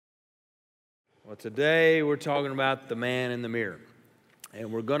Well, today we're talking about the man in the mirror.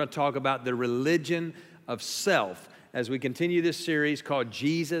 And we're going to talk about the religion of self as we continue this series called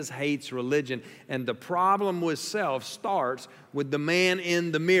Jesus Hates Religion. And the problem with self starts with the man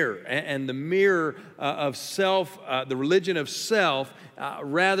in the mirror. And the mirror of self, the religion of self,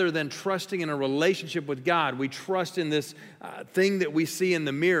 rather than trusting in a relationship with God, we trust in this thing that we see in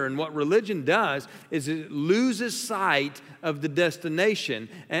the mirror. And what religion does is it loses sight of the destination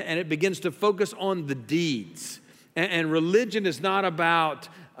and it begins to focus on the deeds. And religion is not about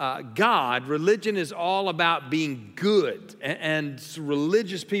God. Religion is all about being good. And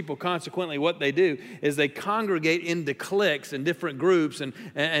religious people, consequently, what they do is they congregate into cliques and different groups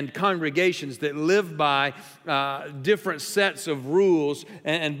and congregations that live by different sets of rules.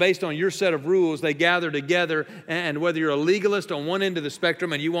 And based on your set of rules, they gather together. And whether you're a legalist on one end of the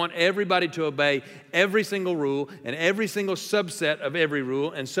spectrum and you want everybody to obey every single rule and every single subset of every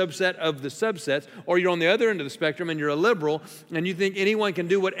rule and subset of the subsets, or you're on the other end of the spectrum and you're a liberal and you think anyone can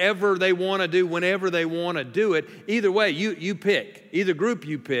do whatever they want to do whenever they want to do it, either way, you pick. Either group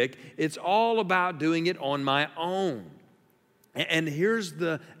you pick, it's all about doing it on my own. And here's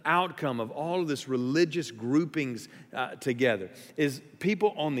the outcome of all of this religious groupings together is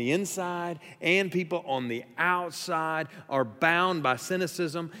people on the inside and people on the outside are bound by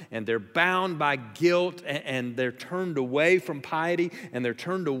cynicism and they're bound by guilt and they're turned away from piety and they're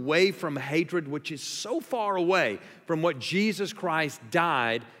turned away from hatred, which is so far away from what Jesus Christ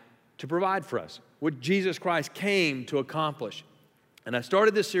died to provide for us, what Jesus Christ came to accomplish. And I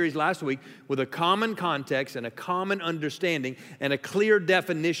started this series last week with a common context and a common understanding and a clear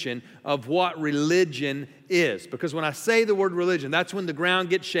definition of what religion is. Because when I say the word religion, that's when the ground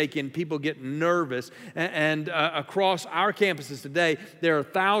gets shaken, people get nervous. And across our campuses today, there are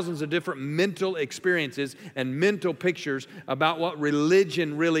thousands of different mental experiences and mental pictures about what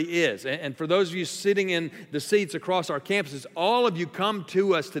religion really is. And for those of you sitting in the seats across our campuses, all of you come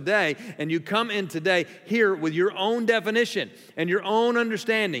to us today, and you come in today here with your own definition and your own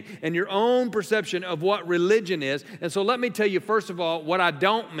understanding and your own perception of what religion is. And so let me tell you, first of all, what I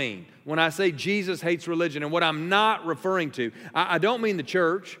don't mean when I say Jesus hates religion and what I'm not referring to. I don't mean the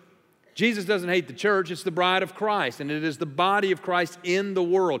church. Jesus doesn't hate the church. It's the bride of Christ, and it is the body of Christ in the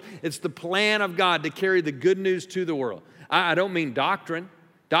world. It's the plan of God to carry the good news to the world. I don't mean doctrine.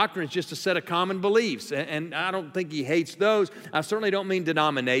 Doctrine is just a set of common beliefs, and I don't think he hates those. I certainly don't mean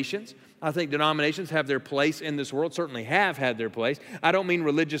denominations. I think denominations have their place in this world, certainly have had their place. I don't mean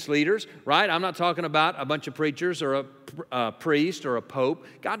religious leaders, right? I'm not talking about a bunch of preachers or a priest or a pope.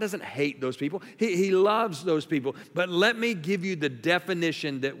 God doesn't hate those people. He loves those people. But let me give you the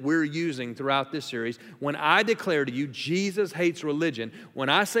definition that we're using throughout this series. When I declare to you Jesus hates religion, when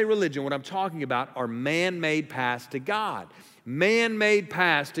I say religion, what I'm talking about are man-made paths to God. Man-made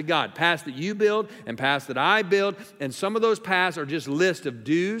paths to God, paths that you build and paths that I build, and some of those paths are just lists of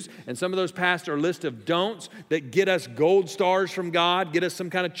do's, and some of those paths are a list of don'ts that get us gold stars from God, get us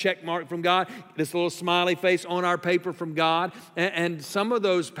some kind of check mark from God, get us a little smiley face on our paper from God, and some of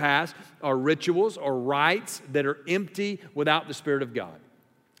those paths are rituals or rites that are empty without the Spirit of God.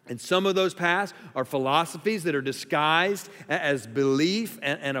 And some of those paths are philosophies that are disguised as belief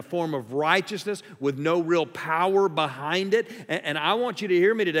and a form of righteousness with no real power behind it. And I want you to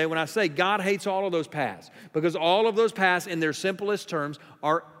hear me today when I say God hates all of those paths, because all of those paths in their simplest terms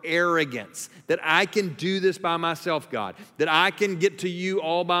are arrogance. That I can do this by myself, God. That I can get to you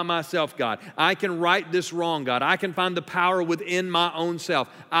all by myself, God. I can right this wrong, God. I can find the power within my own self.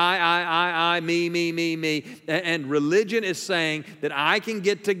 I, me. And religion is saying that I can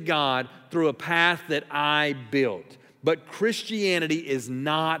get to God through a path that I built. But Christianity is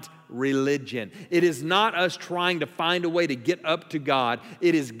not religion. It is not us trying to find a way to get up to God.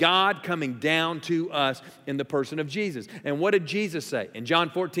 It is God coming down to us in the person of Jesus. And what did Jesus say? In John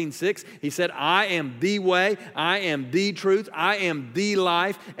 14:6, he said, I am the way, I am the truth, I am the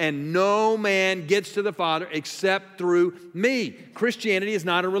life, and no man gets to the Father except through me. Christianity is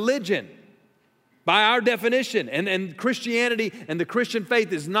not a religion. By our definition, and Christianity and the Christian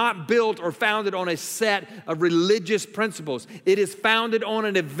faith is not built or founded on a set of religious principles. It is founded on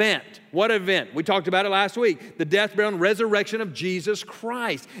an event. What event? We talked about it last week. The death, burial, and resurrection of Jesus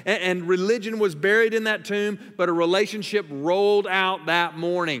Christ. And religion was buried in that tomb, but a relationship rolled out that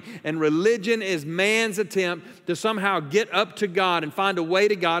morning. And religion is man's attempt to somehow get up to God and find a way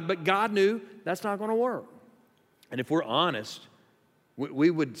to God, but God knew that's not going to work. And if we're honest,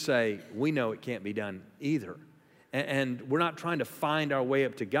 we would say, we know it can't be done either. And we're not trying to find our way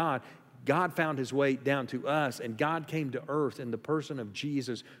up to God. God found his way down to us, and God came to earth in the person of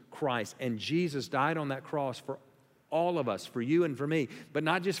Jesus Christ. And Jesus died on that cross for all of us, for you and for me. But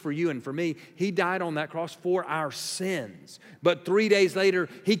not just for you and for me. He died on that cross for our sins. But 3 days later,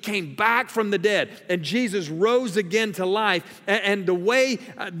 He came back from the dead. And Jesus rose again to life. And the way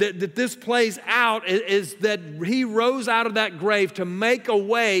that this plays out is that He rose out of that grave to make a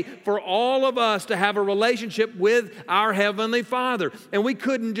way for all of us to have a relationship with our Heavenly Father. And we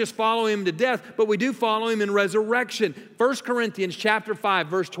couldn't just follow Him to death, but we do follow Him in resurrection. 1 Corinthians chapter 5,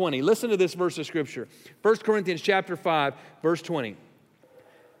 verse 20. Listen to this verse of Scripture. 1 Corinthians chapter 5, verse 20.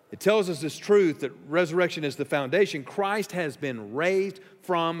 It tells us this truth that resurrection is the foundation. Christ has been raised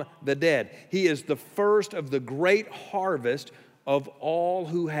from the dead. He is the first of the great harvest of all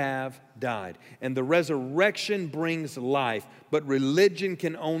who have died. And the resurrection brings life, but religion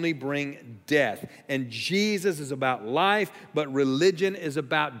can only bring death. And Jesus is about life, but religion is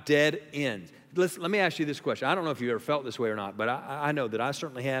about dead ends. Let me ask you this question. I don't know if you ever felt this way or not, but I know that I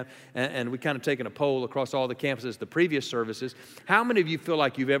certainly have, and we kind of taken a poll across all the campuses, the previous services. How many of you feel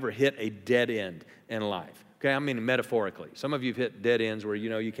like you've ever hit a dead end in life? Okay, I mean metaphorically. Some of you have hit dead ends where,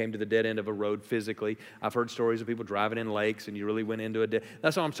 you came to the dead end of a road physically. I've heard stories of people driving in lakes and you really went into a dead.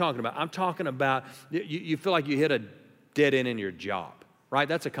 That's what I'm talking about. I'm talking about you feel like you hit a dead end in your job. Right?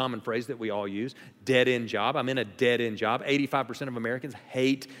 That's a common phrase that we all use. Dead-end job. I'm in a dead-end job. 85% of Americans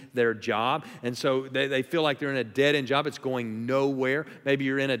hate their job. And so they feel like they're in a dead-end job. It's going nowhere. Maybe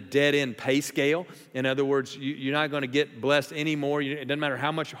you're in a dead-end pay scale. In other words, you're not going to get blessed anymore. It doesn't matter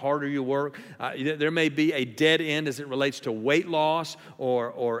how much harder you work. There may be a dead end as it relates to weight loss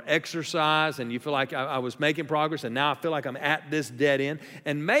or exercise. And you feel like I was making progress and now I feel like I'm at this dead end.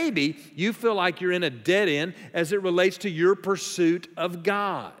 And maybe you feel like you're in a dead end as it relates to your pursuit of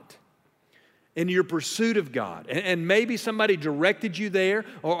God, in your pursuit of God. And maybe somebody directed you there,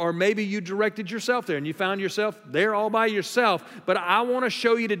 or maybe you directed yourself there and you found yourself there all by yourself. But I want to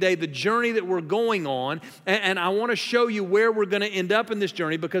show you today the journey that we're going on, and I want to show you where we're going to end up in this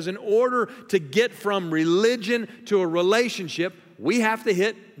journey, because in order to get from religion to a relationship, we have to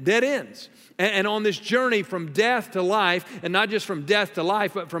hit dead ends. And on this journey from death to life, and not just from death to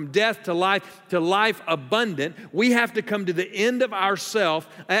life, but from death to life abundant, we have to come to the end of ourself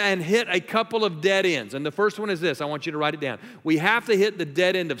and hit a couple of dead ends. And the first one is this. I want you to write it down. We have to hit the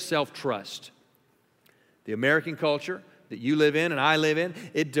dead end of self-trust. The American culture that you live in and I live in,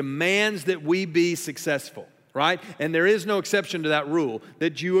 it demands that we be successful. Right? And there is no exception to that rule,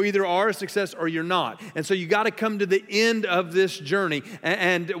 that you either are a success or you're not. And so you got to come to the end of this journey.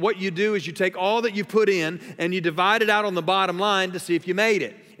 And what you do is you take all that you put in and you divide it out on the bottom line to see if you made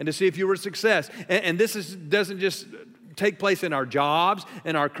it and to see if you were a success. And this doesn't just take place in our jobs,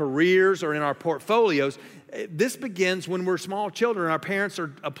 in our careers, or in our portfolios. This begins when we're small children and our parents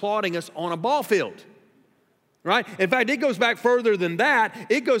are applauding us on a ball field. Right? In fact, it goes back further than that.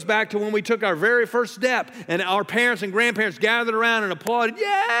 It goes back to when we took our very first step and our parents and grandparents gathered around and applauded.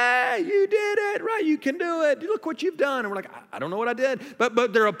 Yeah, you did it. Right? You can do it. Look what you've done. And we're like, I don't know what I did.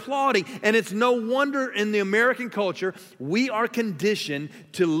 But they're applauding. And it's no wonder in the American culture, we are conditioned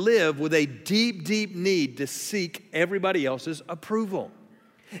to live with a deep, deep need to seek everybody else's approval.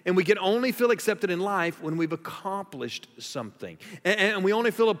 And we can only feel accepted in life when we've accomplished something. And we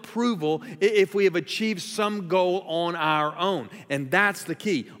only feel approval if we have achieved some goal on our own. And that's the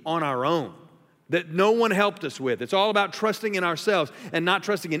key, on our own, that no one helped us with. It's all about trusting in ourselves and not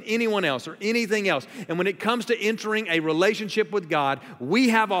trusting in anyone else or anything else. And when it comes to entering a relationship with God, we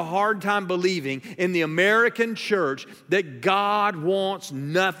have a hard time believing in the American church that God wants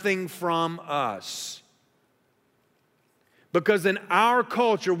nothing from us. Because in our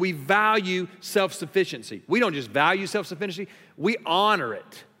culture, we value self-sufficiency. We don't just value self-sufficiency, we honor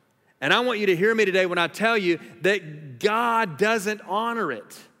it. And I want you to hear me today when I tell you that God doesn't honor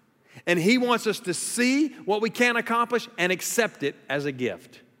it. And He wants us to see what we can accomplish and accept it as a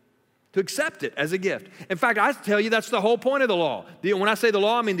gift. To accept it as a gift. In fact, I tell you that's the whole point of the law. When I say the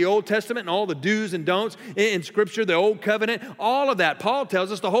law, I mean the Old Testament and all the do's and don'ts in Scripture, the Old Covenant, all of that. Paul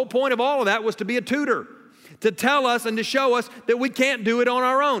tells us the whole point of all of that was to be a tutor. To tell us and to show us that we can't do it on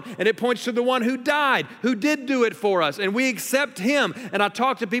our own. And it points to the one who died, who did do it for us. And we accept Him. And I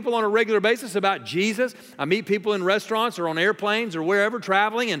talk to people on a regular basis about Jesus. I meet people in restaurants or on airplanes or wherever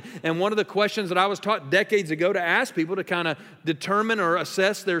traveling. And one of the questions that I was taught decades ago to ask people to kind of determine or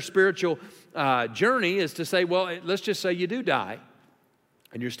assess their spiritual journey is to say, well, let's just say you do die.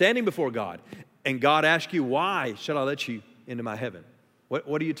 And you're standing before God. And God asks you, why should I let you into my heaven?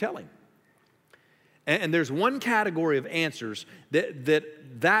 What do you tell Him? And there's one category of answers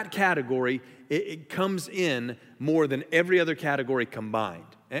that category, it comes in more than every other category combined.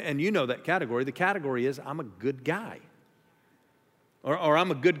 And you know that category. The category is, I'm a good guy. Or I'm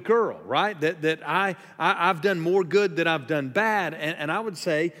a good girl, right? That I've done more good than I've done bad. And I would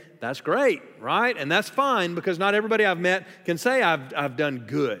say, that's great, right? And that's fine, because not everybody I've met can say I've done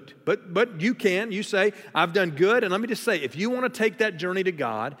good. But you can. You say, I've done good. And let me just say, if you want to take that journey to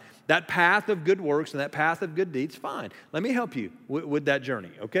God, that path of good works and that path of good deeds, fine. Let me help you with that journey,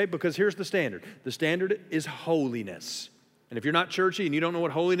 okay? Because here's the standard. The standard is holiness. And if you're not churchy and you don't know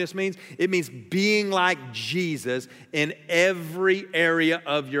what holiness means, it means being like Jesus in every area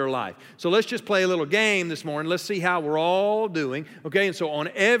of your life. So let's just play a little game this morning. Let's see how we're all doing, okay? And so on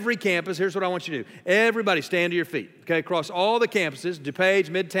every campus, here's what I want you to do. Everybody stand to your feet, okay? Across all the campuses, DuPage,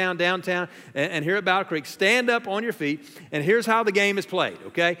 Midtown, Downtown, and here at Battle Creek, stand up on your feet, and here's how the game is played,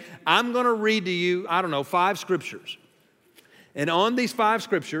 okay? I'm going to read to you, 5 scriptures. And on these 5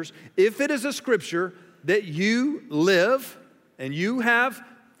 scriptures, if it is a scripture that you live and you have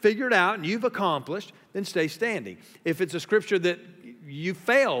figured out and you've accomplished, then stay standing. If it's a scripture that you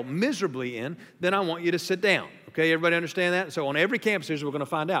fail miserably in, then I want you to sit down. Okay, everybody understand that? So on every campus, here's what we're going to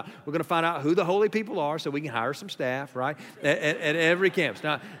find out. We're going to find out who the holy people are so we can hire some staff, right, at every campus.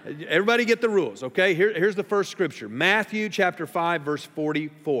 Now, everybody get the rules, okay? Here's the first scripture. Matthew chapter 5, verse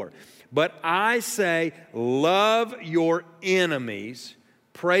 44. But I say, love your enemies,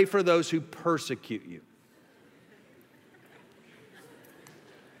 pray for those who persecute you.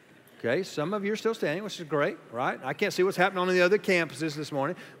 Okay, some of you are still standing, which is great, right? I can't see what's happening on the other campuses this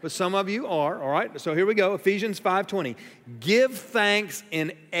morning, but some of you are, all right? So here we go, Ephesians 5:20. Give thanks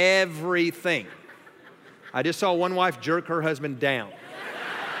in everything. I just saw one wife jerk her husband down.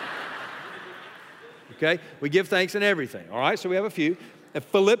 Okay, we give thanks in everything, all right? So we have a few.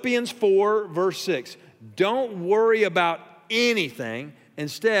 Philippians 4, verse 6. Don't worry about anything.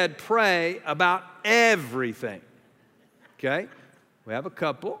 Instead, pray about everything. Okay, we have a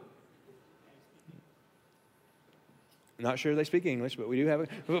couple. Not sure they speak English, but we do have it.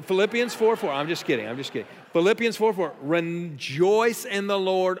 Philippians 4:4. I'm just kidding. Philippians 4:4. Rejoice in the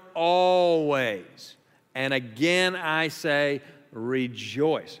Lord always. And again I say,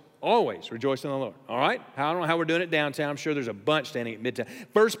 rejoice. Always rejoice in the Lord. All right? I don't know how we're doing it downtown. I'm sure there's a bunch standing at Midtown.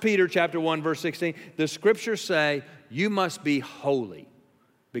 1 Peter chapter 1, verse 16. The scriptures say, you must be holy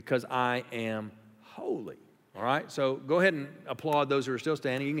because I am holy. All right? So go ahead and applaud those who are still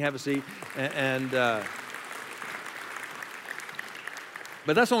standing. You can have a seat.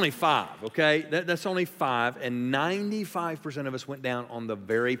 But that's only 5, okay? That's only 5, and 95% of us went down on the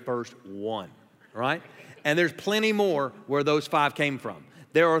very first one, right? And there's plenty more where those 5 came from.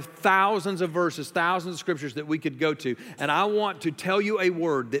 There are thousands of verses, thousands of scriptures that we could go to, and I want to tell you a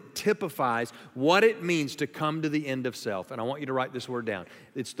word that typifies what it means to come to the end of self, and I want you to write this word down.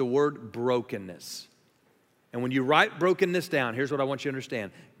 It's the word brokenness. And when you write brokenness down, here's what I want you to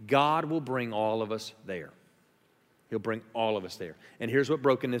understand. God will bring all of us there. He'll bring all of us there. And here's what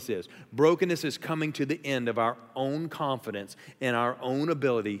brokenness is. Brokenness is coming to the end of our own confidence and our own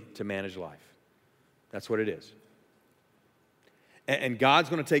ability to manage life. That's what it is. And God's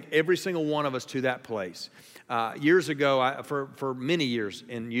going to take every single one of us to that place. Years ago, for many years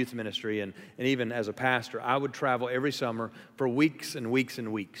in youth ministry and even as a pastor, I would travel every summer for weeks and weeks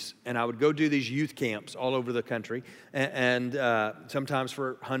and weeks. And I would go do these youth camps all over the country, and sometimes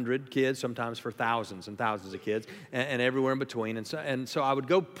for 100 kids, sometimes for thousands and thousands of kids, and everywhere in between. And so I would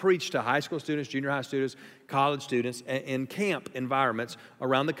go preach to high school students, junior high students, college students in camp environments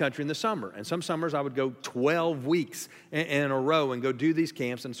around the country in the summer. And some summers I would go 12 weeks in a row and go do these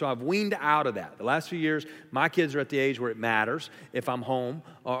camps. And so I've weaned out of that. The last few years, my kids are at the age where it matters if I'm home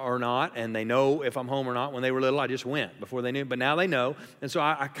or not. And they know if I'm home or not. When they were little, I just went before they knew. But now they know. And so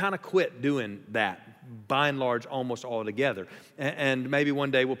I kind of quit doing that, by and large, almost altogether. And maybe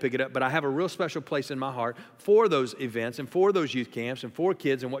one day we'll pick it up. But I have a real special place in my heart for those events and for those youth camps and for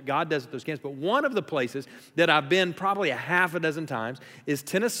kids and what God does at those camps. But one of the places that I've been probably a half a dozen times is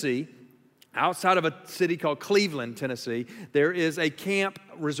Tennessee. Outside of a city called Cleveland, Tennessee, there is a camp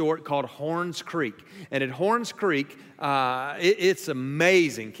resort called Horns Creek. And at Horns Creek, it's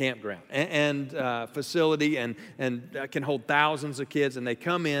amazing campground and facility and can hold thousands of kids. And they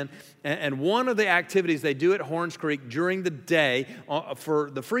come in. And one of the activities they do at Horns Creek during the day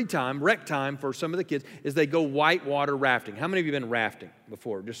for the free time, rec time for some of the kids, is they go whitewater rafting. How many of you have been rafting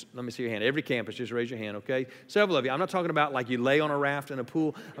before? Just let me see your hand. Every campus, just raise your hand, okay? Several of you. I'm not talking about like you lay on a raft in a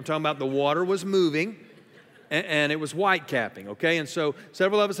pool. I'm talking about the water was moving and it was white capping, okay? And so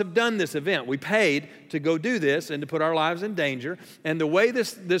several of us have done this event. We paid to go do this and to put our lives in danger. And the way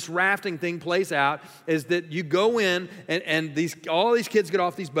this rafting thing plays out is that you go in and all these kids get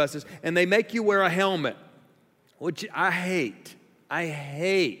off these buses and they make you wear a helmet, which I hate. I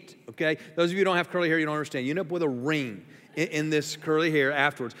hate, okay? Those of you who don't have curly hair, you don't understand. You end up with a ring in this curly hair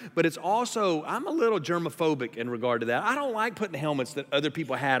afterwards. But it's also, I'm a little germophobic in regard to that. I don't like putting helmets that other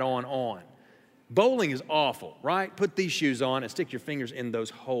people had on. Bowling is awful, right? Put these shoes on and stick your fingers in those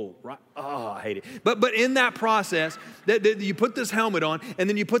holes, right? Oh, I hate it. But in that process, that you put this helmet on, and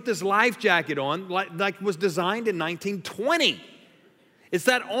then you put this life jacket on, like was designed in 1920. It's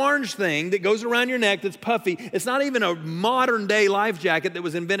that orange thing that goes around your neck that's puffy. It's not even a modern day life jacket that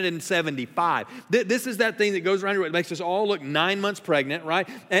was invented in 75. This is that thing that goes around your neck. It makes us all look 9 months pregnant, right?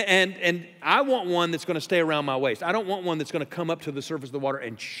 And I want one that's going to stay around my waist. I don't want one that's going to come up to the surface of the water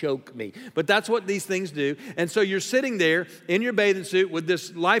and choke me. But that's what these things do. And so you're sitting there in your bathing suit with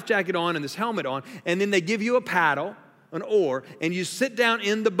this life jacket on and this helmet on, and then they give you a paddle, an oar, and you sit down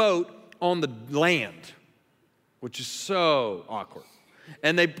in the boat on the land, which is so awkward.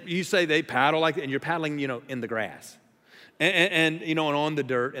 And you say they paddle like that, and you're paddling, in the grass and on the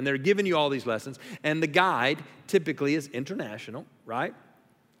dirt, and they're giving you all these lessons. And the guide typically is international, right?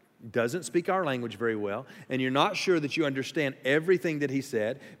 Doesn't speak our language very well, and you're not sure that you understand everything that he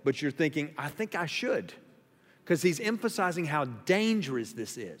said, but you're thinking, I think I should, because he's emphasizing how dangerous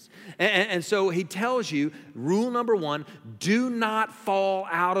this is. And so he tells you, rule number 1, do not fall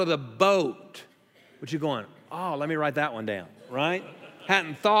out of the boat. But you're going, oh, let me write that one down, right?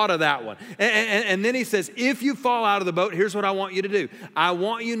 Hadn't thought of that one. And then he says, if you fall out of the boat, here's what I want you to do. I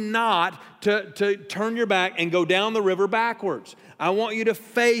want you not to turn your back and go down the river backwards. I want you to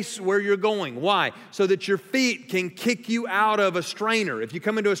face where you're going. Why? So that your feet can kick you out of a strainer. If you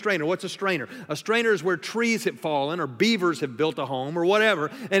come into a strainer, what's a strainer? A strainer is where trees have fallen or beavers have built a home or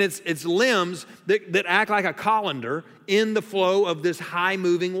whatever, and it's limbs that act like a colander in the flow of this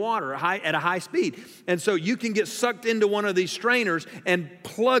high-moving water at a high speed. And so you can get sucked into one of these strainers and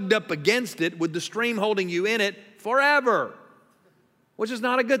plugged up against it with the stream holding you in it forever, which is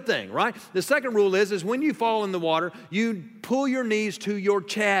not a good thing, right? The second rule is when you fall in the water, you pull your knees to your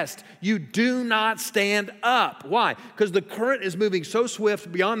chest. You do not stand up. Why? Because the current is moving so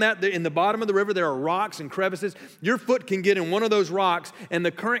swift. Beyond that, in the bottom of the river, there are rocks and crevices. Your foot can get in one of those rocks, and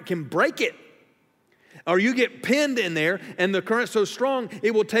the current can break it. Or you get pinned in there, and the current's so strong,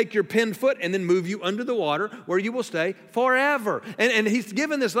 it will take your pinned foot and then move you under the water, where you will stay forever. And he's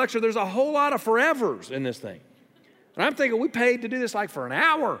given this lecture. There's a whole lot of forevers in this thing. And I'm thinking, we paid to do this like for an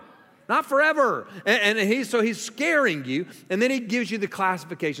hour, not forever. And he's scaring you, and then he gives you the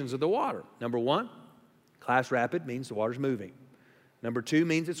classifications of the water. Number 1, class rapid means the water's moving. Number 2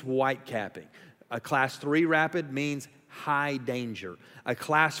 means it's white capping. A class 3 rapid means high danger. A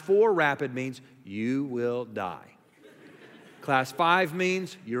class 4 rapid means you will die. Class 5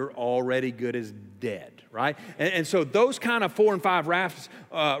 means you're already good as dead, right? And so those kind of 4 and 5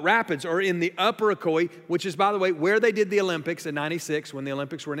 rapids are in the Upper Ocoee, which is, by the way, where they did the Olympics in '96 when the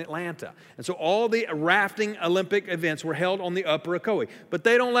Olympics were in Atlanta. And so all the rafting Olympic events were held on the Upper Ocoee. But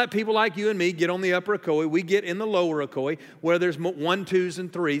they don't let people like you and me get on the Upper Ocoee. We get in the Lower Ocoee, where there's 1, 2s,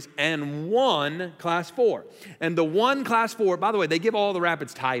 and 3s, and 1 class 4. And the 1 class 4, by the way, they give all the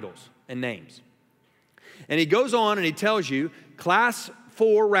rapids titles and names. And he goes on and he tells you, class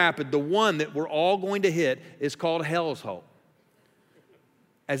 4 rapid, the one that we're all going to hit, is called Hell's Hole.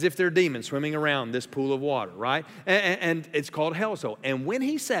 As if they're demons swimming around this pool of water, right? And it's called Hell's Hole. And when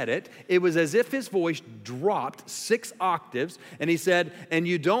he said it, it was as if his voice dropped 6 octaves, and he said, and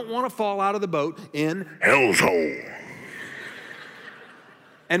you don't want to fall out of the boat in Hell's Hole.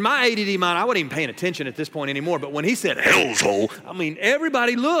 And my ADD mind, I wasn't even paying attention at this point anymore, but when he said Hell's Hole, I mean,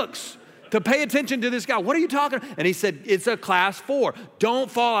 everybody looks to pay attention to this guy. What are you talking about? And he said, it's a class 4.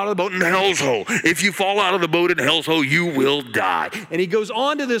 Don't fall out of the boat in Hell's Hole. If you fall out of the boat in Hell's Hole, you will die. And he goes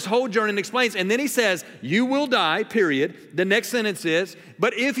on to this whole journey and explains, and then he says, you will die, period. The next sentence is,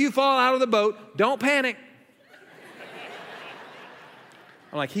 but if you fall out of the boat, don't panic.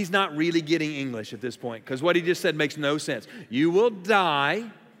 I'm like, he's not really getting English at this point, because what he just said makes no sense. You will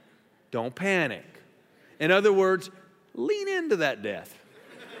die, don't panic. In other words, lean into that death.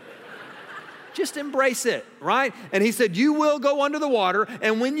 Just embrace it, right? And he said, you will go under the water,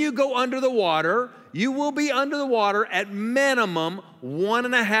 and when you go under the water, you will be under the water at minimum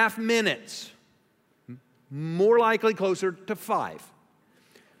 1.5 minutes. More likely closer to 5.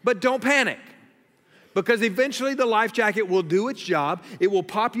 But don't panic, because eventually the life jacket will do its job. It will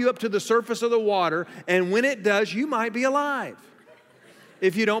pop you up to the surface of the water, and when it does, you might be alive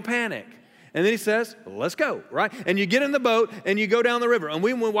if you don't panic. And then he says, let's go, right? And you get in the boat and you go down the river. And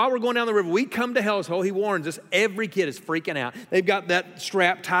while we're going down the river, we come to Hell's Hole. He warns us, every kid is freaking out. They've got that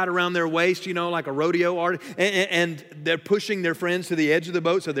strap tied around their waist, like a rodeo artist. And they're pushing their friends to the edge of the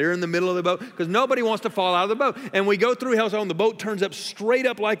boat, so they're in the middle of the boat because nobody wants to fall out of the boat. And we go through Hell's Hole and the boat turns up straight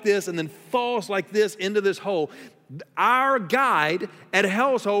up like this and then falls like this into this hole. Our guide at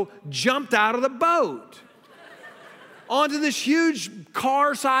Hell's Hole jumped out of the boat onto this huge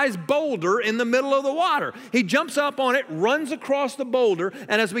car-sized boulder in the middle of the water. He jumps up on it, runs across the boulder,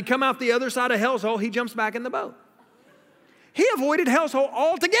 and as we come out the other side of Hell's Hole, he jumps back in the boat. He avoided Hell's Hole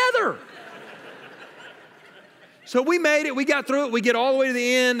altogether. So we made it, we got through it, we get all the way to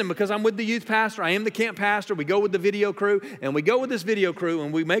the end, and because I'm with the youth pastor, I am the camp pastor, we go with the video crew, and we go with this video crew,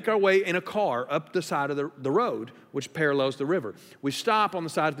 and we make our way in a car up the side of the road, which parallels the river. We stop on the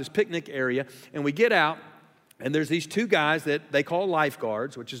side of this picnic area, and we get out, and there's these two guys that they call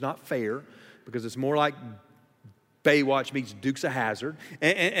lifeguards, which is not fair because it's more like Baywatch meets Dukes of Hazzard.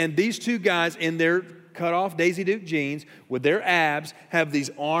 And these two guys in their cut-off Daisy Duke jeans with their abs have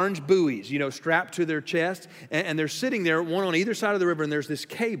these orange buoys, strapped to their chest. And they're sitting there, one on either side of the river, and there's this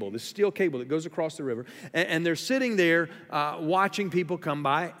cable, this steel cable that goes across the river. And they're sitting there watching people come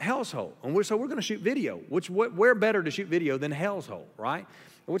by Hell's Hole. And so we're going to shoot video, where better to shoot video than Hell's Hole, right?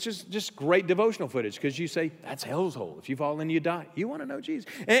 Which is just great devotional footage because you say, that's Hell's Hole. If you fall in, you die. You want to know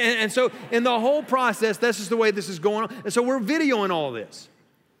Jesus. And so in the whole process, this is the way this is going on. And so we're videoing all this.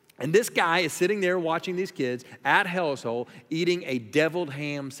 And this guy is sitting there watching these kids at Hell's Hole eating a deviled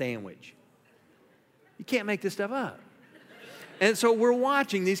ham sandwich. You can't make this stuff up. And so we're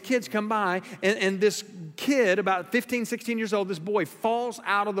watching these kids come by, and this kid, about 15, 16 years old, this boy falls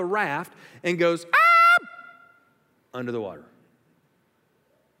out of the raft and goes, ah! Under the water.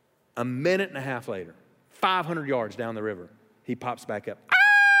 A minute and a half later, 500 yards down the river, he pops back up. Ah!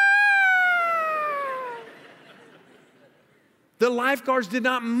 The lifeguards did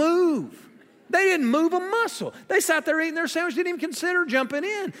not move. They didn't move a muscle. They sat there eating their sandwich, didn't even consider jumping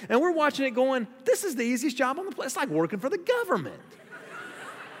in. And we're watching it going, this is the easiest job on the planet. It's like working for the government.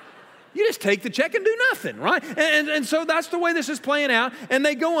 You just take the check and do nothing, right? And so that's the way this is playing out. And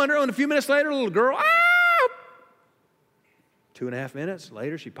they go under, and a few minutes later, a little girl, ah! 2.5 minutes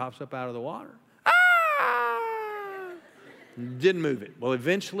later, she pops up out of the water. Ah! Didn't move it. Well,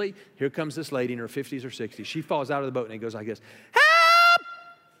 eventually, here comes this lady in her 50s or 60s. She falls out of the boat, and it goes like this, help!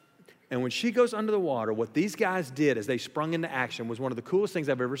 And when she goes under the water, what these guys did as they sprung into action was one of the coolest things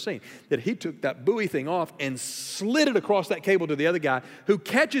I've ever seen. That he took that buoy thing off and slid it across that cable to the other guy who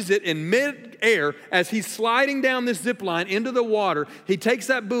catches it in midair as he's sliding down this zip line into the water. He takes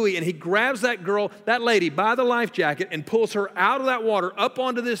that buoy and he grabs that girl, that lady, by the life jacket and pulls her out of that water up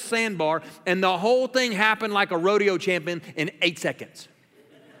onto this sandbar. And the whole thing happened like a rodeo champion in 8 seconds.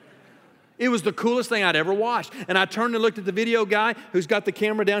 It was the coolest thing I'd ever watched. And I turned and looked at the video guy who's got the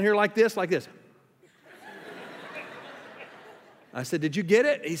camera down here like this. I said, did you get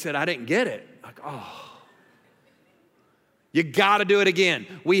it? He said, I didn't get it. Like, oh. You got to do it again.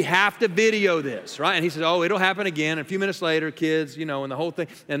 We have to video this, right? And he says, oh, it'll happen again. And a few minutes later, kids, and the whole thing.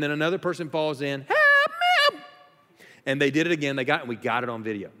 And then another person falls in. Help me! And they did it again. We got it on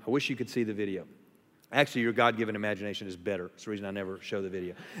video. I wish you could see the video. Actually, your God-given imagination is better. That's the reason I never show the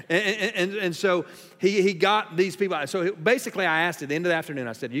video. And so he got these people. So basically, I asked at the end of the afternoon,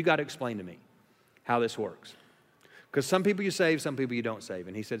 I said, you got to explain to me how this works. Because some people you save, some people you don't save.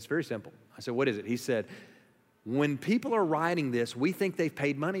 And he said, it's very simple. I said, what is it? He said, when people are riding this, we think they've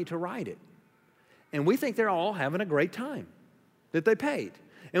paid money to ride it. And we think they're all having a great time that they paid.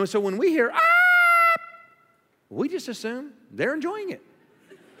 And so when we hear, ah, we just assume they're enjoying it.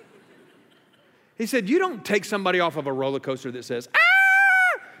 He said, you don't take somebody off of a roller coaster that says, ah!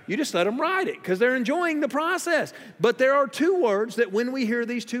 You just let them ride it because they're enjoying the process. But there are two words that when we hear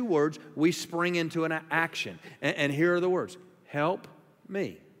these two words, we spring into an action. And here are the words, help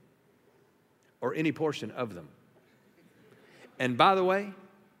me, or any portion of them. And by the way,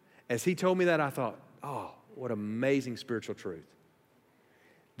 as he told me that, I thought, oh, what amazing spiritual truth.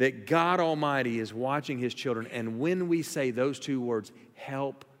 That God Almighty is watching his children. And when we say those two words,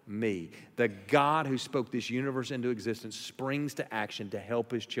 help me, the God who spoke this universe into existence springs to action to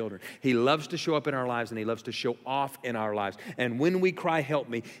help his children. He loves to show up in our lives and he loves to show off in our lives. And when we cry, help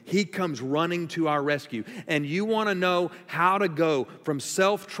me, he comes running to our rescue. And you want to know how to go from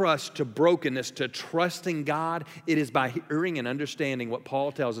self-trust to brokenness to trusting God? It is by hearing and understanding what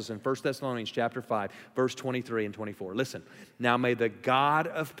Paul tells us in 1 Thessalonians chapter 5, verse 23 and 24. Listen, now may the God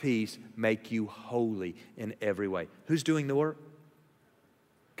of peace make you holy in every way. Who's doing the work?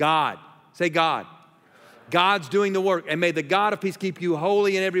 God. Say God. God's doing the work. And may the God of peace keep you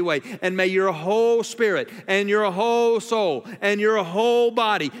holy in every way. And may your whole spirit and your whole soul and your whole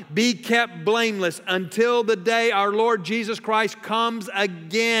body be kept blameless until the day our Lord Jesus Christ comes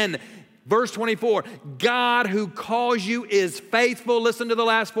again. Verse 24, God who calls you is faithful. Listen to the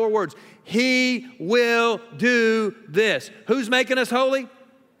last 4 words. He will do this. Who's making us holy?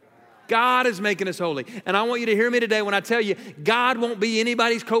 God is making us holy. And I want you to hear me today when I tell you, God won't be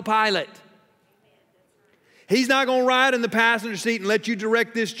anybody's co-pilot. He's not going to ride in the passenger seat and let you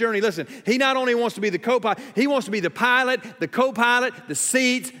direct this journey. Listen, he not only wants to be the co-pilot, he wants to be the pilot, the co-pilot, the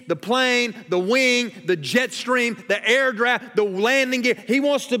seats, the plane, the wing, the jet stream, the air draft, the landing gear. He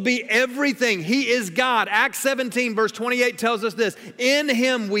wants to be everything. He is God. Acts 17 verse 28 tells us this. In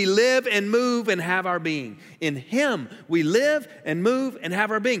him we live and move and have our being. In him we live and move and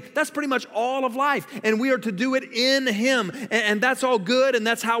have our being. That's pretty much all of life. And we are to do it in him. And that's all good. And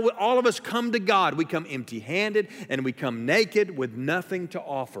that's how all of us come to God. We come empty-handed and we come naked with nothing to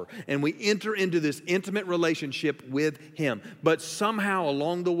offer. And we enter into this intimate relationship with him. But somehow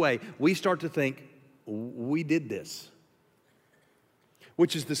along the way, we start to think, we did this.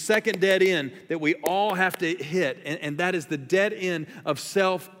 Which is the second dead end that we all have to hit. And that is the dead end of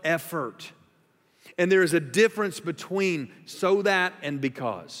self-effort. And there is a difference between so that and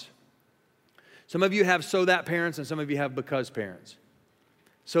because. Some of you have so that parents and some of you have because parents.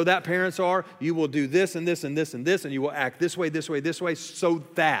 So that parents are, you will do this and this and this and this, and you will act this way, this way, this way, so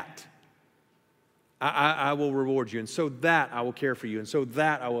that I will reward you, and so that I will care for you, and so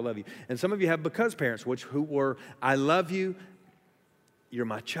that I will love you. And some of you have because parents, who were, I love you, you're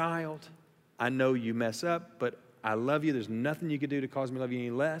my child, I know you mess up, but I love you. There's nothing you can do to cause me to love you any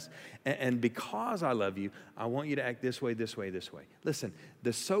less. And because I love you, I want you to act this way, this way, this way. Listen,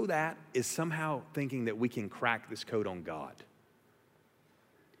 the so that is somehow thinking that we can crack this code on God.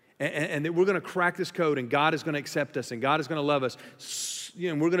 And that we're going to crack this code and God is going to accept us and God is going to love us.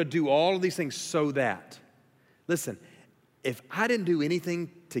 And we're going to do all of these things so that. Listen, if I didn't do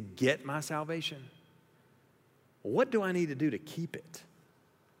anything to get my salvation, what do I need to do to keep it?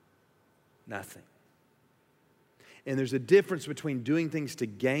 Nothing. And there's a difference between doing things to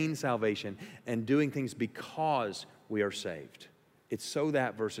gain salvation and doing things because we are saved. It's so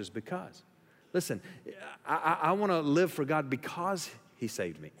that versus because. Listen, I want to live for God because he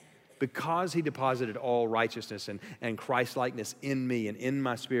saved me. Because he deposited all righteousness and Christ-likeness in me and in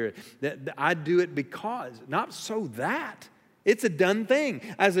my spirit. That I do it because, not so that. It's a done thing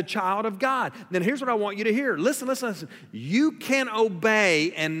as a child of God. Then here's what I want you to hear. Listen, listen, listen. You can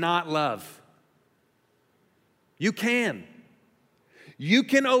obey and not love. You can. You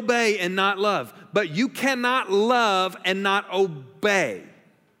can obey and not love, but you cannot love and not obey.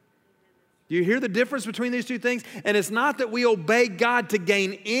 Do you hear the difference between these two things? And it's not that we obey God to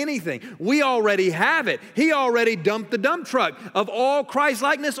gain anything. We already have it. He already dumped the dump truck of all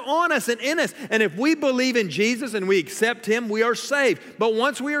Christ-likeness on us and in us. And if we believe in Jesus and we accept him, we are saved. But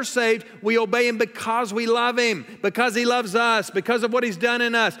once we are saved, we obey him because we love him, because he loves us, because of what he's done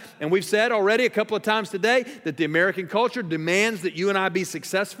in us. And we've said already a couple of times today that the American culture demands that you and I be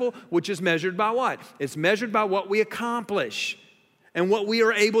successful, which is measured by what? It's measured by what we accomplish. And what we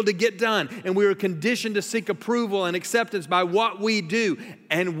are able to get done. And we are conditioned to seek approval and acceptance by what we do.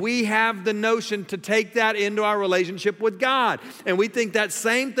 And we have the notion to take that into our relationship with God. And we think that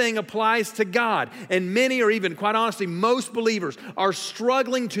same thing applies to God. And many, or even quite honestly, most believers are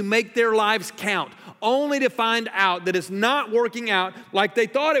struggling to make their lives count, only to find out that it's not working out like they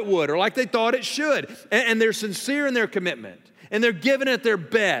thought it would or like they thought it should. And they're sincere in their commitment. And they're giving it their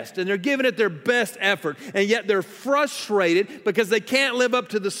best, and they're giving it their best effort, and yet they're frustrated because they can't live up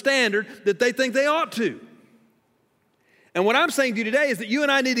to the standard that they think they ought to. And what I'm saying to you today is that you and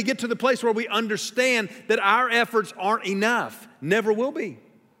I need to get to the place where we understand that our efforts aren't enough, never will be.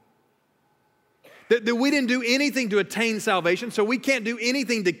 That we didn't do anything to attain salvation, so we can't do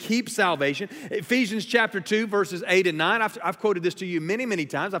anything to keep salvation. Ephesians chapter 2, verses 8 and 9. I've quoted this to you many, many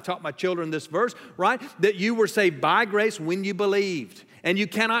times. I've taught my children this verse, right? That you were saved by grace when you believed. And you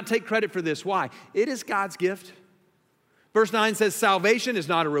cannot take credit for this. Why? It is God's gift. Verse 9 says, salvation is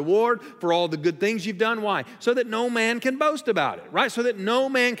not a reward for all the good things you've done. Why? So that no man can boast about it, right? So that no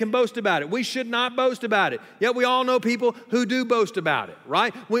man can boast about it. We should not boast about it. Yet we all know people who do boast about it,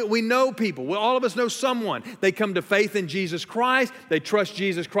 right? We know people. All of us know someone. They come to faith in Jesus Christ. They trust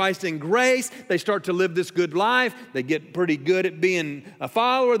Jesus Christ in grace. They start to live this good life. They get pretty good at being a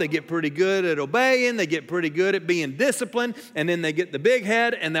follower. They get pretty good at obeying. They get pretty good at being disciplined. And then they get the big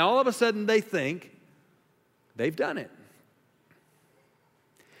head. And then all of a sudden they think they've done it.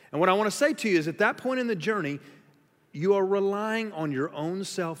 And what I want to say to you is at that point in the journey, you are relying on your own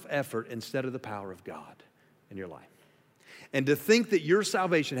self-effort instead of the power of God. in your life. And to think that your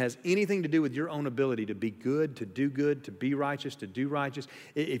salvation has anything to do with your own ability to be good, to do good, to be righteous, to do righteous,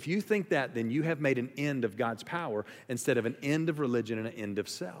 if you think that, then you have made an end of God's power instead of an end of religion and an end of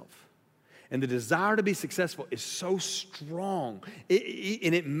self. And the desire to be successful is so strong,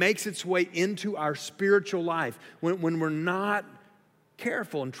 and it makes its way into our spiritual life when we're not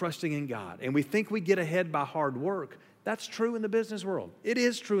careful and trusting in God. And we think we get ahead by hard work. That's true in the business world. It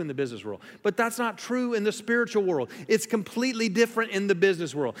is true in the business world. But that's not true in the spiritual world. It's completely different in the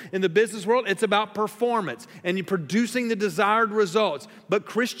business world. In the business world, it's about performance and you're producing the desired results. But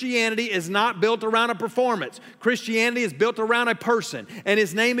Christianity is not built around a performance. Christianity is built around a person, and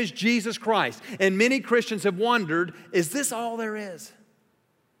his name is Jesus Christ. And many Christians have wondered, is this all there is?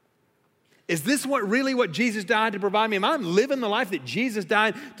 Is this really what Jesus died to provide me? Am I living the life that Jesus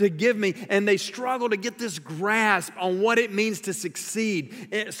died to give me? And they struggle to get this grasp on what it means to succeed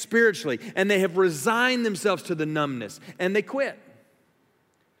spiritually. And they have resigned themselves to the numbness and they quit.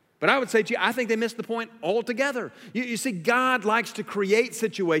 But I would say to you, I think they missed the point altogether. You see, God likes to create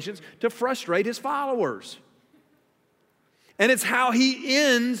situations to frustrate his followers. And it's how he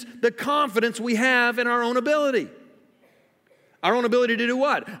ends the confidence we have in our own ability. Our own ability to do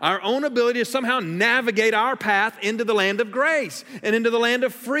what? Our own ability to somehow navigate our path into the land of grace and into the land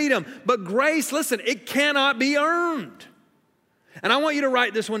of freedom. But grace, listen, it cannot be earned. And I want you to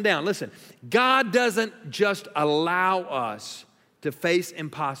write this one down. Listen, God doesn't just allow us to face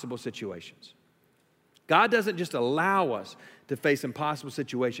impossible situations. God doesn't just allow us to face impossible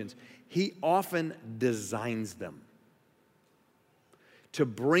situations. He often designs them to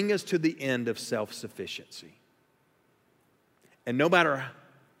bring us to the end of self-sufficiency. And no matter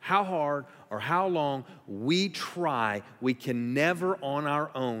how hard or how long we try, we can never on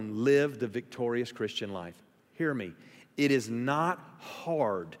our own live the victorious Christian life. Hear me. It is not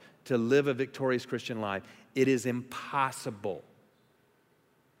hard to live a victorious Christian life. It is impossible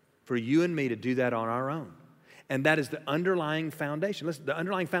for you and me to do that on our own. And that is the underlying foundation. Listen, the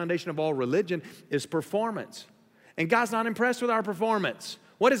underlying foundation of all religion is performance. And God's not impressed with our performance.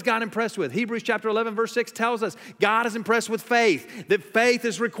 What is God impressed with? Hebrews chapter 11, verse 6 tells us God is impressed with faith, that faith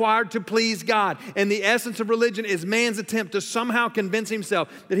is required to please God. And the essence of religion is man's attempt to somehow convince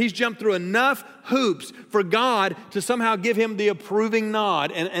himself that he's jumped through enough hoops for God to somehow give him the approving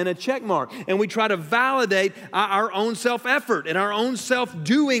nod and a check mark. And we try to validate our own self-effort and our own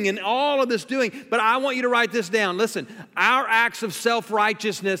self-doing and all of this doing. But I want you to write this down. Listen, our acts of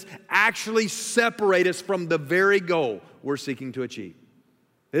self-righteousness actually separate us from the very goal we're seeking to achieve.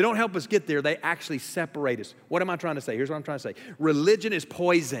 They don't help us get there. They actually separate us. What am I trying to say? Here's what I'm trying to say. Religion is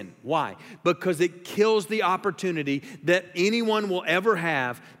poison. Why? Because it kills the opportunity that anyone will ever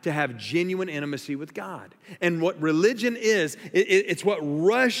have to have genuine intimacy with God. And what religion is, it's what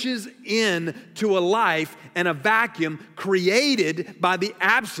rushes in to a life and a vacuum created by the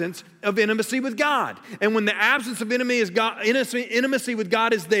absence of intimacy with God. And when the absence of intimacy with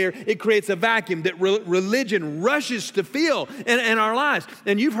God is there, it creates a vacuum that religion rushes to fill in our lives.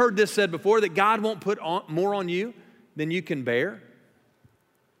 And you've heard this said before, that God won't put more on you than you can bear.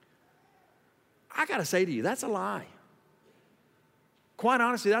 I got to say to you, that's a lie. Quite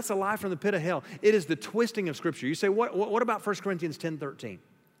honestly, that's a lie from the pit of hell. It is the twisting of Scripture. You say, what about 1 Corinthians 10:13?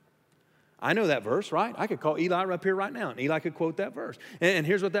 I know that verse, right? I could call Eli up here right now, and Eli could quote that verse. And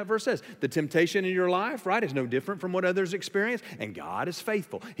here's what that verse says. The temptation in your life, right, is no different from what others experience, and God is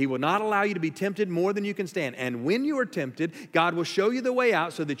faithful. He will not allow you to be tempted more than you can stand. And when you are tempted, God will show you the way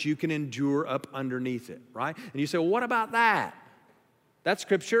out so that you can endure up underneath it, right? And you say, well, what about that? That's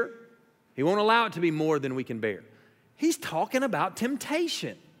Scripture. He won't allow it to be more than we can bear. He's talking about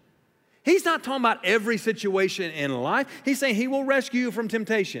temptation. He's not talking about every situation in life. He's saying he will rescue you from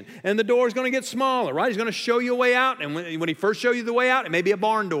temptation. And the door is going to get smaller, right? He's going to show you a way out. And when he first shows you the way out, it may be a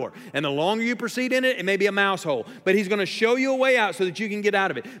barn door. And the longer you proceed in it, it may be a mouse hole. But he's going to show you a way out so that you can get out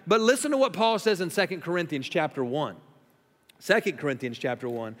of it. But listen to what Paul says in 2 Corinthians chapter 1. 2 Corinthians chapter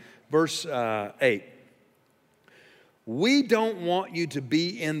 1, verse 8. We don't want you to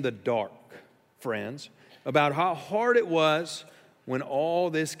be in the dark, friends, about how hard it was when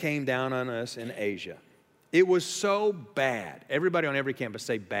all this came down on us in Asia. It was so bad. Everybody on every campus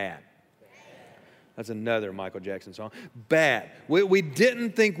say bad. That's another Michael Jackson song. Bad. We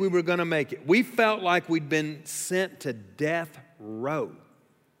didn't think we were going to make it. We felt like we'd been sent to death row.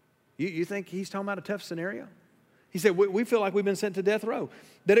 You think he's talking about a tough scenario? He said, we feel like we've been sent to death row,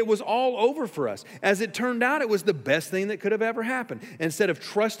 that it was all over for us. As it turned out, it was the best thing that could have ever happened. Instead of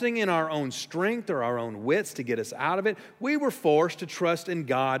trusting in our own strength or our own wits to get us out of it, we were forced to trust in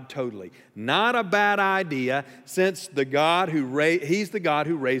God totally. Not a bad idea, since he's the God who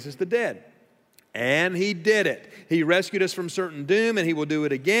raises the dead. And he did it. He rescued us from certain doom, and he will do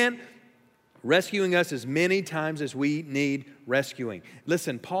it again, rescuing us as many times as we need rescuing.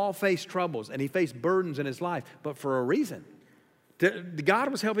 Listen, Paul faced troubles, and he faced burdens in his life, but for a reason.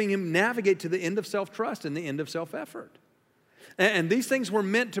 God was helping him navigate to the end of self-trust and the end of self-effort. And these things were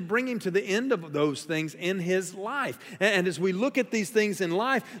meant to bring him to the end of those things in his life. And as we look at these things in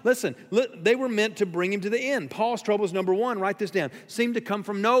life, listen, they were meant to bring him to the end. Paul's troubles, number one, write this down, seemed to come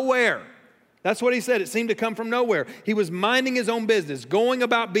from nowhere. That's what he said. It seemed to come from nowhere. He was minding his own business, going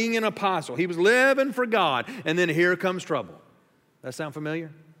about being an apostle. He was living for God. And then here comes trouble. That sound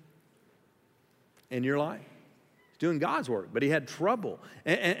familiar? In your life? Doing God's work, but he had trouble.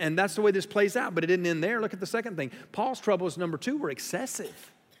 And that's the way this plays out, but it didn't end there. Look at the second thing. Paul's troubles, number two, were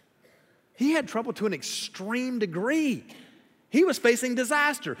excessive. He had trouble to an extreme degree. He was facing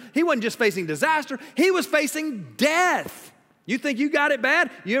disaster. He wasn't just facing disaster, he was facing death. You think you got it bad?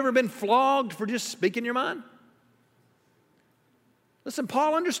 You ever been flogged for just speaking your mind? Listen,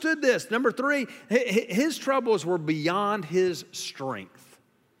 Paul understood this. Number three, his troubles were beyond his strength.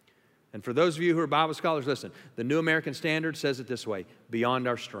 And for those of you who are Bible scholars, listen, the New American Standard says it this way, beyond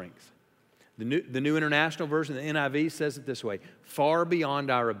our strength. The New International Version, the NIV, says it this way, far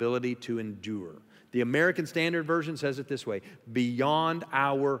beyond our ability to endure. The American Standard Version says it this way, beyond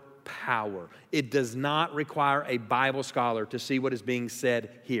our power. It does not require a Bible scholar to see what is being said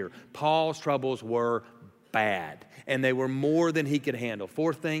here. Paul's troubles were bad, and they were more than he could handle.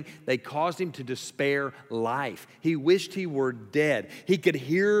 Fourth thing, they caused him to despair life. He wished he were dead. He could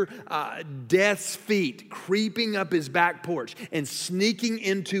hear death's feet creeping up his back porch and sneaking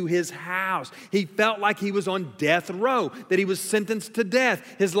into his house. He felt like he was on death row, that he was sentenced to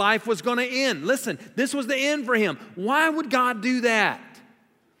death. His life was going to end. Listen, this was the end for him. Why would God do that?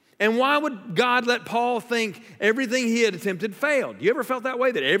 And why would God let Paul think everything he had attempted failed? You ever felt that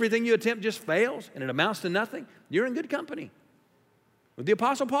way, that everything you attempt just fails and it amounts to nothing? You're in good company with the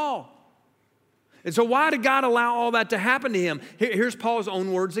Apostle Paul. And so why did God allow all that to happen to him? Here's Paul's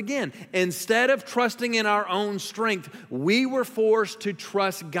own words again. Instead of trusting in our own strength, we were forced to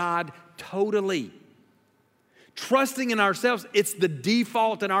trust God totally. Trusting in ourselves, it's the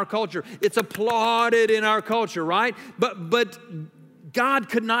default in our culture. It's applauded in our culture, right? But God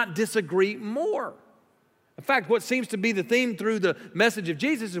could not disagree more. In fact, what seems to be the theme through the message of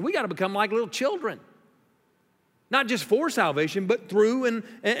Jesus is we got to become like little children. Not just for salvation, but through and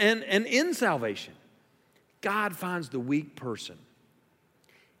in salvation. God finds the weak person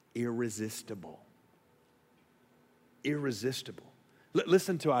irresistible. Irresistible.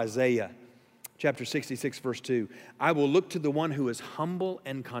 Listen to Isaiah chapter 66, verse 2. I will look to the one who is humble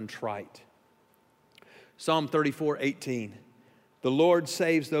and contrite. Psalm 34, 18. The Lord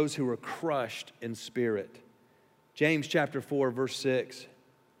saves those who are crushed in spirit. James chapter 4, verse 6.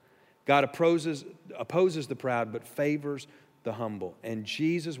 God opposes the proud, but favors the humble. And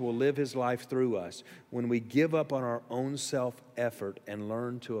Jesus will live his life through us when we give up on our own self-effort and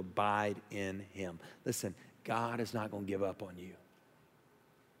learn to abide in him. Listen, God is not going to give up on you.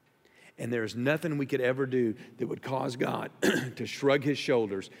 And there's nothing we could ever do that would cause God to shrug his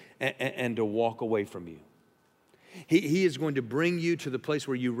shoulders and to walk away from you. He is going to bring you to the place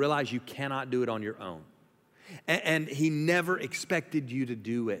where you realize you cannot do it on your own. And he never expected you to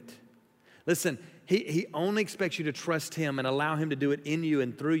do it. Listen, he only expects you to trust him and allow him to do it in you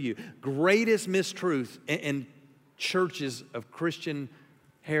and through you. Greatest mistruth in churches of Christian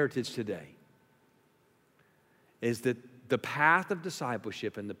heritage today is that the path of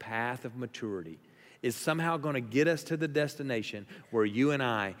discipleship and the path of maturity is somehow going to get us to the destination where you and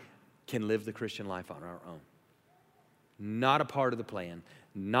I can live the Christian life on our own. Not a part of the plan,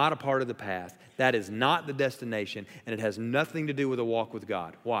 not a part of the path. That is not the destination, and it has nothing to do with a walk with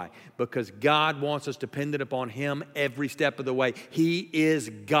God. Why? Because God wants us dependent upon him every step of the way. He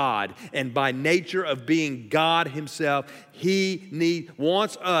is God, and by nature of being God himself, he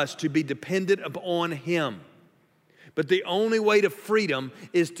wants us to be dependent upon him. But the only way to freedom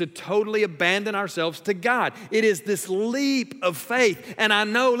is to totally abandon ourselves to God. It is this leap of faith. And I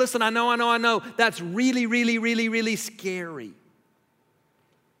know, listen, I know, that's really, really, really, really scary.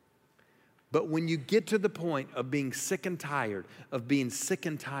 But when you get to the point of being sick and tired,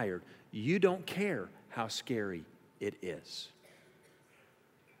 you don't care how scary it is.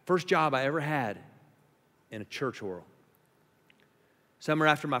 First job I ever had in a church world. Summer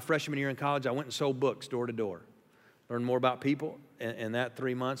after my freshman year in college, I went and sold books door to door. Learned more about people in that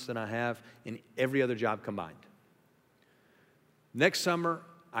 3 months than I have in every other job combined. Next summer,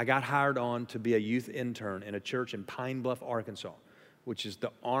 I got hired on to be a youth intern in a church in Pine Bluff, Arkansas, which is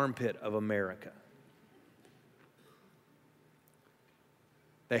the armpit of America.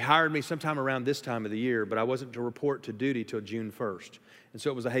 They hired me sometime around this time of the year, but I wasn't to report to duty till June 1st. And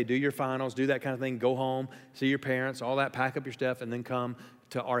so it was hey, do your finals, do that kind of thing, go home, see your parents, all that, pack up your stuff, and then come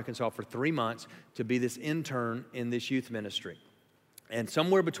to Arkansas for 3 months to be this intern in this youth ministry. And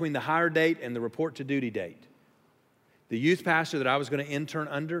somewhere between the hire date and the report to duty date, the youth pastor that I was going to intern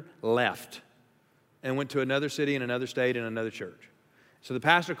under left and went to another city in another state in another church. So the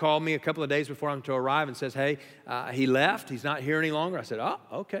pastor called me a couple of days before I'm to arrive and says, hey, he left. He's not here any longer. I said, oh,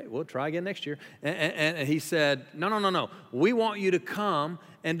 okay, we'll try again next year. And he said, no. We want you to come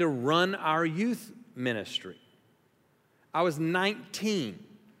and to run our youth ministry. I was 19.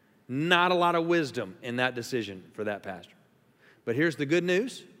 Not a lot of wisdom in that decision for that pastor. But here's the good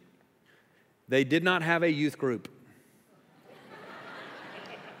news. They did not have a youth group.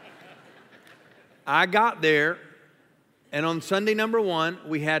 I got there, and on Sunday number 1,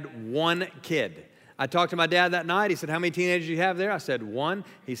 we had 1 kid. I talked to my dad that night. He said, how many teenagers do you have there? I said, 1.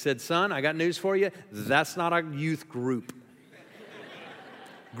 He said, son, I got news for you. That's not a youth group.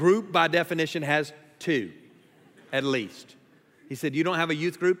 Group, by definition, has 2, at least. He said, you don't have a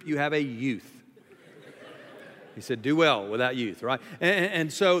youth group, you have a youth. He said, do well without youth, right?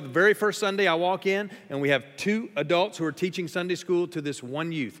 And so the very first Sunday I walk in, and we have 2 adults who are teaching Sunday school to this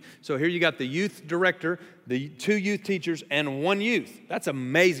 1 youth. So here you got the youth director, the 2 youth teachers, and 1 youth. That's an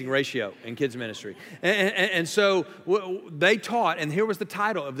amazing ratio in kids ministry. And so they taught, and here was the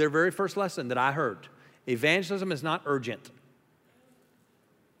title of their very first lesson that I heard. Evangelism is not urgent. To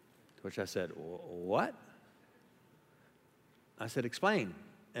which I said, what? I said, explain.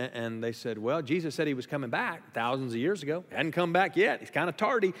 And they said, well, Jesus said he was coming back thousands of years ago. He hadn't come back yet. He's kind of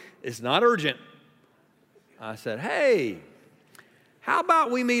tardy. It's not urgent. I said, hey, how about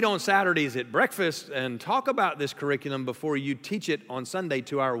we meet on Saturdays at breakfast and talk about this curriculum before you teach it on Sunday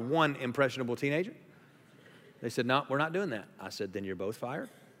to our 1 impressionable teenager? They said, no, we're not doing that. I said, then you're both fired.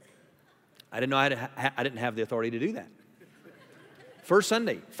 I didn't know I didn't have the authority to do that. First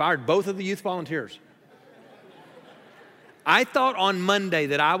Sunday, fired both of the youth volunteers. I thought on Monday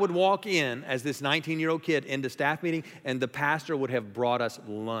that I would walk in as this 19-year-old kid into staff meeting, and the pastor would have brought us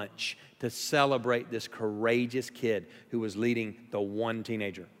lunch to celebrate this courageous kid who was leading the 1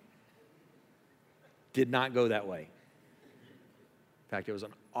 teenager. Did not go that way. In fact, it was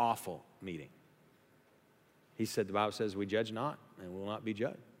an awful meeting. He said, the Bible says we judge not and will not be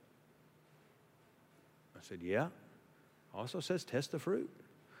judged. I said, yeah. Also says test the fruit.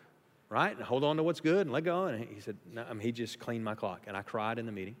 Right? And hold on to what's good and let go. And he said, no, he just cleaned my clock. And I cried in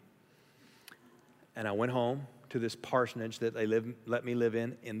the meeting. And I went home to this parsonage that they let me live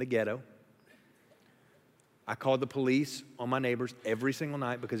in the ghetto. I called the police on my neighbors every single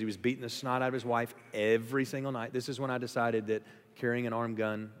night because he was beating the snot out of his wife every single night. This is when I decided that carrying an armed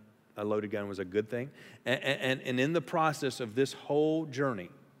gun, a loaded gun, was a good thing. And in the process of this whole journey,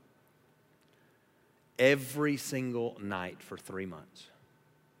 every single night for 3 months,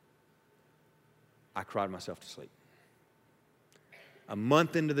 I cried myself to sleep. A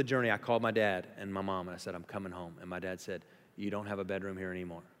month into the journey, I called my dad and my mom, and I said, I'm coming home. And my dad said, you don't have a bedroom here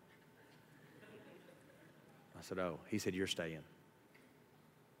anymore. I said, oh. He said, you're staying.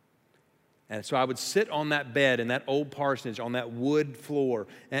 And so I would sit on that bed in that old parsonage on that wood floor,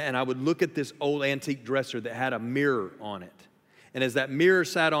 and I would look at this old antique dresser that had a mirror on it. And as that mirror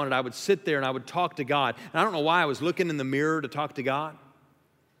sat on it, I would sit there and I would talk to God. And I don't know why I was looking in the mirror to talk to God.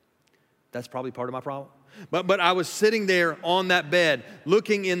 That's probably part of my problem. But I was sitting there on that bed,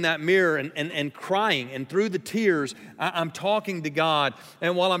 looking in that mirror and crying. And through the tears, I'm talking to God.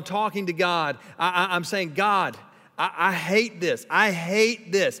 And while I'm talking to God, I'm saying, God, I hate this. I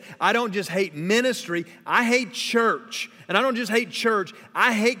hate this. I don't just hate ministry. I hate church. And I don't just hate church.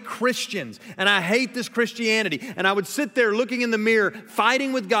 I hate Christians. And I hate this Christianity. And I would sit there looking in the mirror,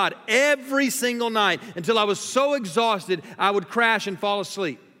 fighting with God every single night until I was so exhausted, I would crash and fall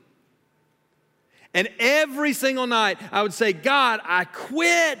asleep. And every single night, I would say, God, I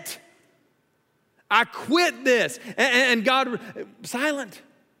quit. I quit this. And God, silent.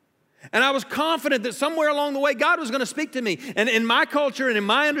 And I was confident that somewhere along the way, God was going to speak to me. And in my culture and in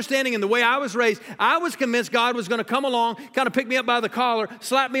my understanding and the way I was raised, I was convinced God was going to come along, kind of pick me up by the collar,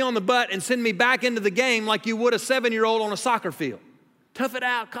 slap me on the butt, and send me back into the game like you would a 7-year-old on a soccer field. Tough it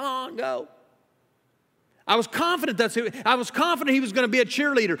out. Come on, go. I was confident I was confident he was going to be a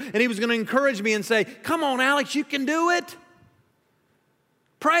cheerleader and he was going to encourage me and say, come on, Alex, you can do it.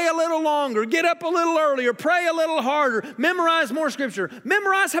 Pray a little longer, get up a little earlier, pray a little harder, memorize more scripture,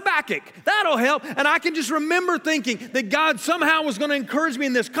 memorize Habakkuk. That'll help. And I can just remember thinking that God somehow was going to encourage me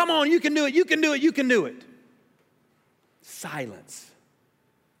in this. Come on, you can do it, you can do it, you can do it. Silence.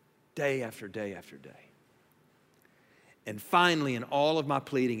 Day after day after day. And finally, in all of my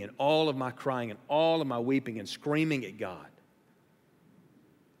pleading and all of my crying and all of my weeping and screaming at God,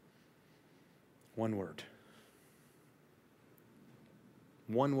 one word.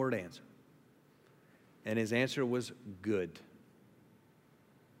 One word answer. And his answer was good.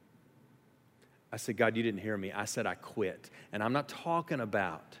 I said, God, you didn't hear me. I said, I quit. And I'm not talking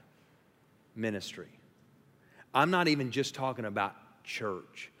about ministry. I'm not even just talking about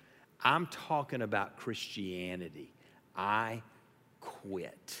church. I'm talking about Christianity. I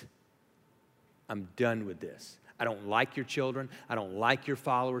quit. I'm done with this. I don't like your children. I don't like your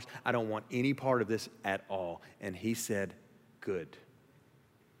followers. I don't want any part of this at all. And he said, good.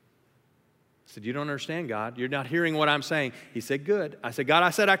 I said, you don't understand, God. You're not hearing what I'm saying. He said, good. I said, God, I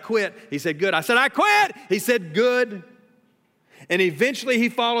said I quit. He said, good. I said, I quit. He said, good. And eventually he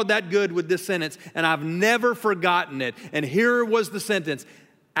followed that good with this sentence, and I've never forgotten it. And here was the sentence.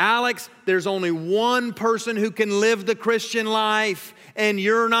 Alex, there's only one person who can live the Christian life, and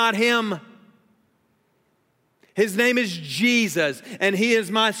you're not him. His name is Jesus, and he is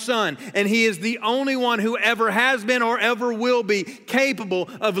my son, and he is the only one who ever has been or ever will be capable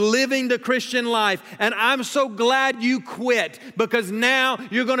of living the Christian life. And I'm so glad you quit, because now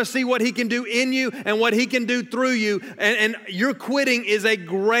you're going to see what he can do in you and what he can do through you. And your quitting is a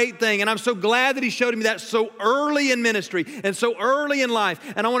great thing. And I'm so glad that he showed me that so early in ministry and so early in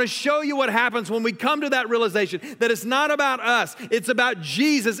life. And I want to show you what happens when we come to that realization that it's not about us, it's about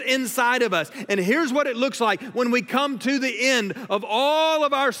Jesus inside of us. And here's what it looks like when we come to the end of all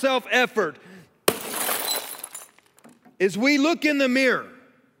of our self-effort. Is we look in the mirror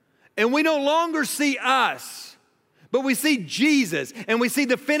and we no longer see us, but we see Jesus, and we see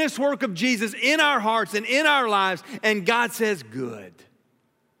the finished work of Jesus in our hearts and in our lives, and God says, good,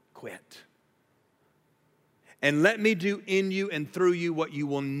 quit. And let me do in you and through you what you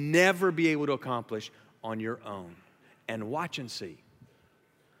will never be able to accomplish on your own. And watch and see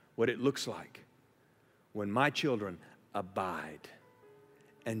what it looks like when my children abide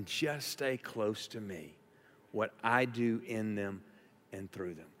and just stay close to me, what I do in them and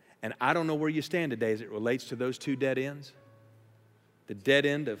through them. And I don't know where you stand today as it relates to those two dead ends. The dead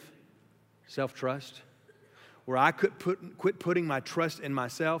end of self-trust, where I could quit putting my trust in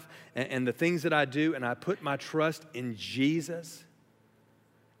myself and the things that I do, and I put my trust in Jesus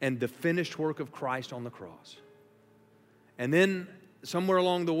and the finished work of Christ on the cross. And then somewhere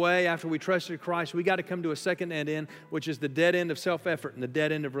along the way, after we trusted Christ, we got to come to a second dead end, which is the dead end of self-effort and the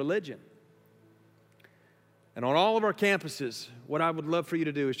dead end of religion. And on all of our campuses, what I would love for you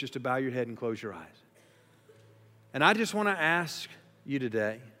to do is just to bow your head and close your eyes. And I just want to ask you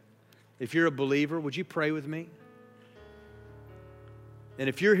today, if you're a believer, would you pray with me? And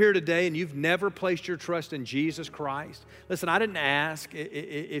if you're here today and you've never placed your trust in Jesus Christ, listen, I didn't ask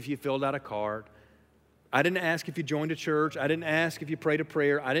if you filled out a card. I didn't ask if you joined a church. I didn't ask if you prayed a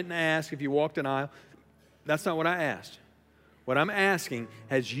prayer. I didn't ask if you walked an aisle. That's not what I asked. What I'm asking,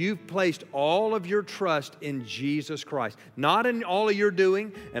 has you placed all of your trust in Jesus Christ? Not in all of your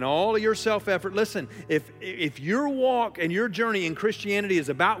doing and all of your self-effort. Listen, if your walk and your journey in Christianity is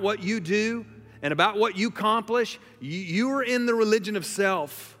about what you do and about what you accomplish, you are in the religion of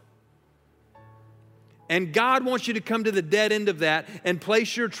self. And God wants you to come to the dead end of that and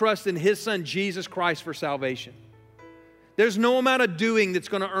place your trust in His Son, Jesus Christ, for salvation. There's no amount of doing that's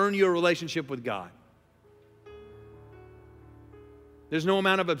going to earn you a relationship with God. There's no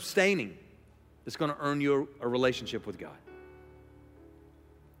amount of abstaining that's going to earn you a relationship with God.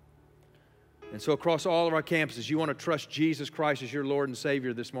 And so across all of our campuses, you want to trust Jesus Christ as your Lord and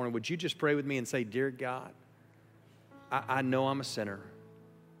Savior this morning. Would you just pray with me and say, Dear God, I know I'm a sinner.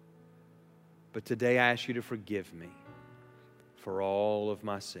 But today I ask you to forgive me for all of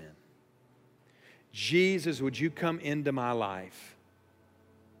my sin. Jesus, would you come into my life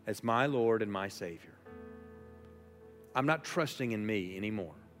as my Lord and my Savior? I'm not trusting in me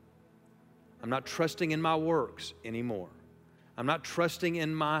anymore. I'm not trusting in my works anymore. I'm not trusting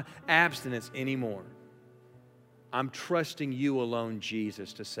in my abstinence anymore. I'm trusting you alone,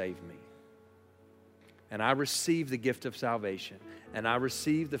 Jesus, to save me. And I receive the gift of salvation. And I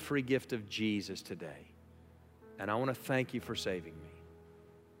receive the free gift of Jesus today. And I want to thank you for saving me.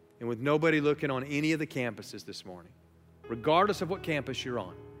 And with nobody looking on any of the campuses this morning, regardless of what campus you're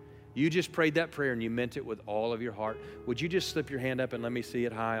on, you just prayed that prayer and you meant it with all of your heart. Would you just slip your hand up and let me see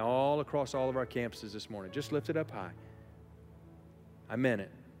it high all across all of our campuses this morning? Just lift it up high. I meant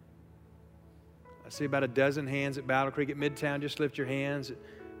it. I see about a dozen hands at Battle Creek. At Midtown, just lift your hands. At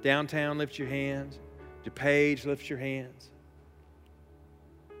Downtown, lift your hands. DePage, lift your hands.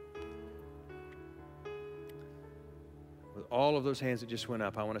 With all of those hands that just went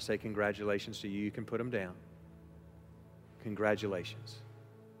up, I want to say congratulations to you. You can put them down. Congratulations.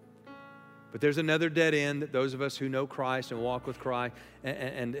 But there's another dead end that those of us who know Christ and walk with Christ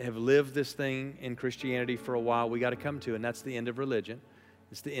and have lived this thing in Christianity for a while, we got to come to, and that's the end of religion.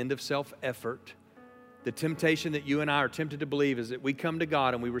 It's the end of self-effort. The temptation that you and I are tempted to believe is that we come to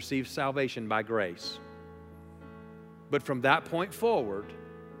God and we receive salvation by grace. But from that point forward,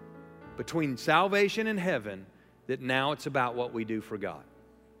 between salvation and heaven, that now it's about what we do for God.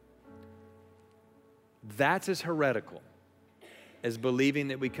 That's as heretical as believing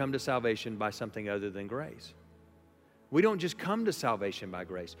that we come to salvation by something other than grace. We don't just come to salvation by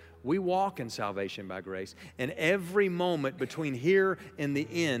grace. We walk in salvation by grace. And every moment between here and the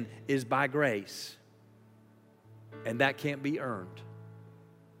end is by grace. And that can't be earned.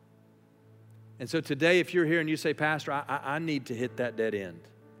 And so today, if you're here and you say, Pastor, I need to hit that dead end.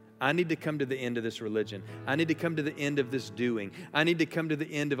 I need to come to the end of this religion. I need to come to the end of this doing. I need to come to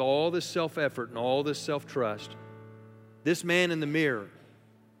the end of all this self-effort and all this self-trust. This man in the mirror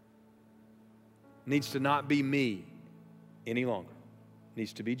needs to not be me any longer. It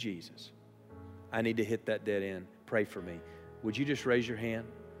needs to be Jesus. I need to hit that dead end. Pray for me. Would you just raise your hand?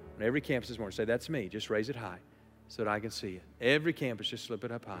 On every campus this morning, say, that's me. Just raise it high so that I can see it. Every campus, just slip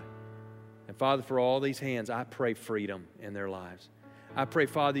it up high. And Father, for all these hands, I pray freedom in their lives. I pray,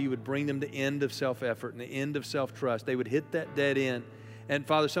 Father, you would bring them the end of self-effort and the end of self-trust. They would hit that dead end. And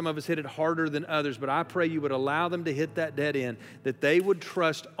Father, some of us hit it harder than others, but I pray you would allow them to hit that dead end, that they would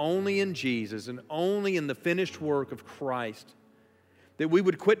trust only in Jesus and only in the finished work of Christ. That we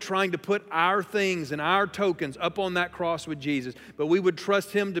would quit trying to put our things and our tokens up on that cross with Jesus, but we would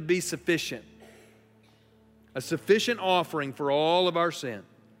trust Him to be sufficient. A sufficient offering for all of our sin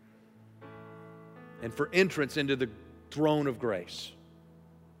and for entrance into the throne of grace.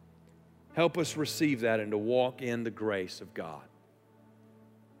 Help us receive that and to walk in the grace of God.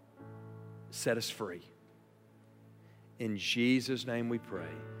 Set us free. In Jesus' name we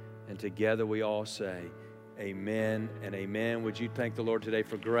pray. And together we all say, amen and amen. Would you thank the Lord today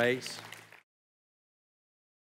for grace?